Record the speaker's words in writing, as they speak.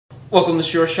Welcome to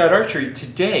Sure Shot Archery.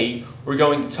 Today we're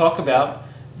going to talk about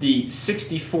the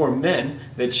 64 men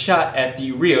that shot at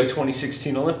the Rio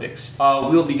 2016 Olympics.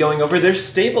 We'll be going over their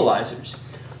stabilizers.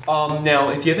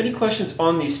 Now, if you have any questions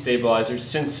on these stabilizers,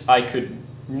 since I could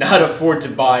not afford to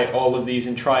buy all of these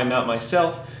and try them out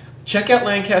myself, check out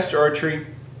Lancaster Archery.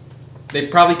 They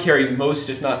probably carry most,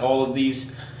 if not all of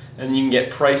these, and you can get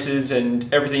prices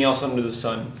and everything else under the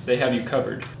sun. They have you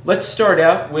covered. Let's start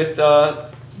out with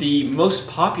the most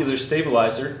popular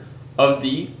stabilizer of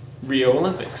the Rio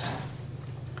Olympics.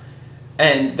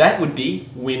 And that would be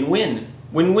Win-Win.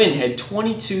 Win-Win had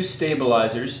 22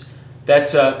 stabilizers.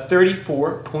 That's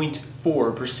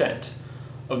 34.4%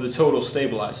 of the total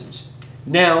stabilizers.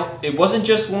 Now, it wasn't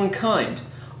just one kind.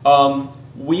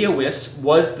 Wiawis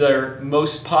was their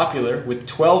most popular with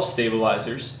 12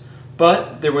 stabilizers,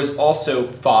 but there was also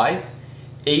 5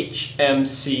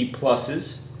 HMC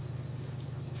pluses,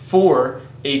 4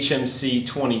 HMC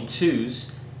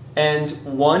 22s, and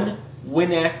 1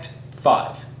 Winact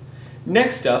 5.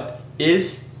 Next up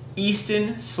is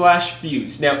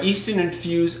Easton/Fuse. Now, Easton and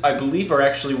Fuse, I believe, are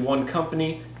actually one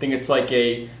company. I think it's like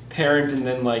a parent and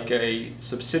then like a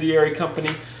subsidiary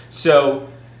company. So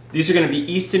these are going to be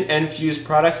Easton and Fuse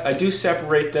products. I do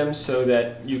separate them so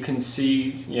that you can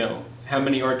see, how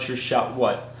many archers shot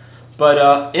what.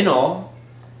 But in all,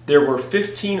 there were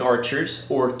 15 archers,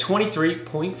 or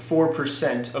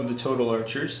 23.4% of the total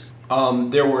archers.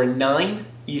 There were 9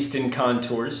 Easton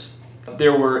Contours.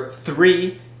 There were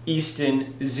 3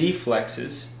 Easton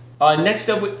Z-Flexes. Next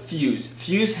up with Fuse.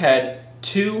 Fuse had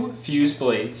 2 Fuse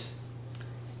blades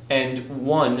and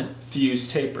 1 Fuse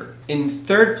taper. In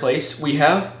third place, we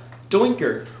have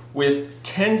Doinker with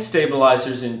 10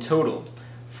 stabilizers in total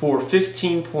for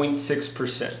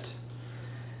 15.6%.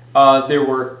 There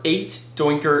were 8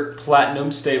 Doinker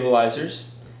Platinum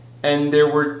stabilizers, and there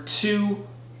were 2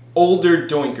 older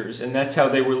Doinkers, and that's how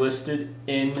they were listed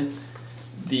in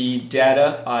the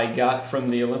data I got from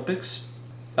the Olympics.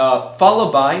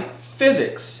 Followed by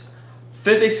Fivix.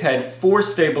 Fivix had 4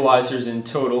 stabilizers in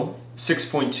total,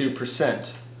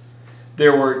 6.2%.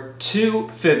 There were 2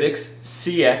 Fivix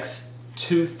CX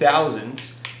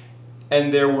 2000s,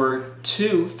 and there were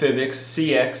 2 Fivix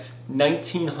CX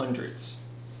 1900s.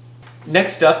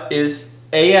 Next up is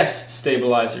AS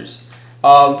stabilizers.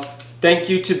 Thank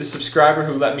you to the subscriber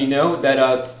who let me know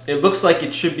that it looks like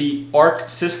it should be Arc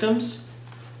Systems.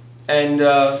 And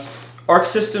Arc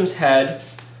Systems had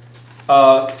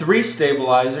 3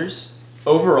 stabilizers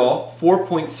overall,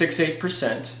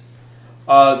 4.68%.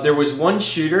 There was 1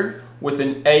 shooter with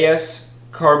an AS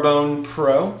Carbone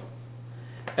Pro,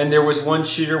 and there was 1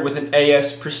 shooter with an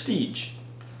AS Prestige.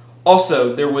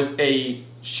 Also, there was a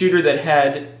shooter that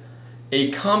had a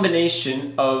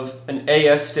combination of an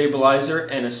AS stabilizer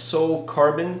and a Sol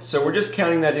Carbon, so we're just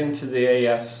counting that into the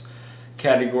AS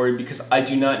category because I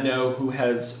do not know who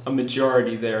has a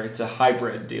majority there. It's a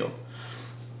hybrid deal.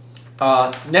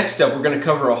 Next up, we're going to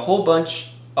cover a whole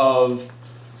bunch of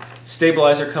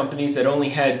stabilizer companies that only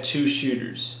had 2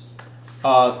 shooters.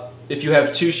 If you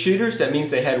have 2 shooters, that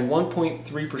means they had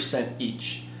 1.3%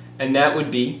 each, and that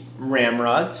would be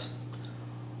Ramrods,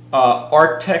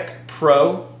 Arctec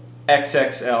Pro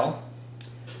XXL,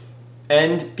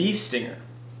 and Bee Stinger.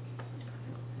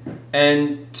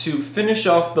 And to finish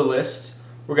off the list,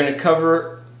 we're going to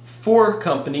cover 4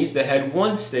 companies that had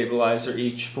 1 stabilizer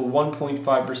each for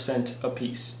 1.5%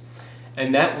 apiece.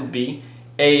 And that would be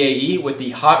AAE with the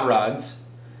Hot Rods,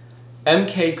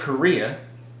 MK Korea,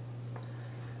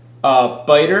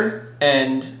 Biter,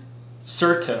 and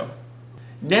Serto.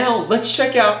 Now let's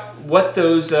check out what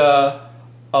those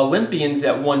Olympians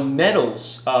that won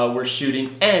medals were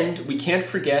shooting, and we can't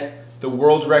forget the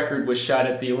world record was shot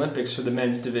at the Olympics for the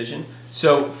men's division.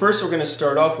 So first we're going to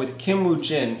start off with Kim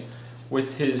Woo-jin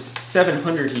with his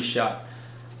 700 he shot.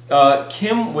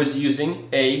 Kim was using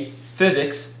a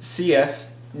Fivix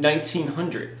CS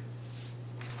 1900.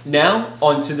 Now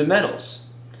on to the medals.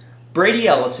 Brady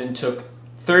Ellison took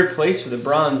 3rd place for the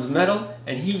bronze medal,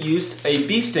 and he used a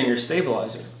Bee Stinger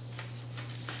stabilizer.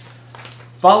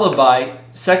 Followed by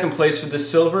 2nd place for the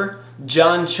silver,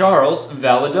 John Charles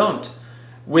Valadont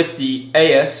with the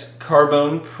AS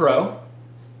Carbone Pro.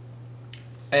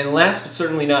 And last but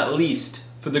certainly not least,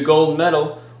 for the gold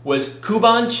medal was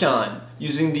Kuban Chan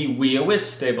using the Wiawis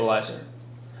stabilizer.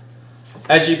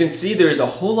 As you can see, there's a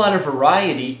whole lot of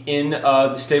variety in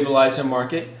the stabilizer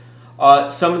market.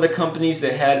 Some of the companies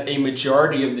that had a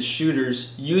majority of the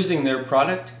shooters using their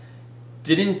product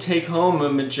didn't take home a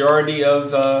majority of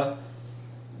the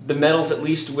medals, at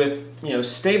least with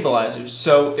stabilizers.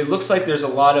 So it looks like there's a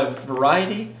lot of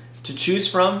variety to choose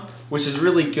from, which is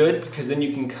really good because then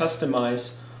you can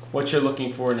customize what you're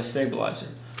looking for in a stabilizer.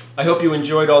 I hope you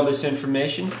enjoyed all this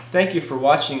information. Thank you for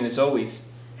watching, and as always,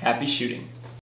 happy shooting.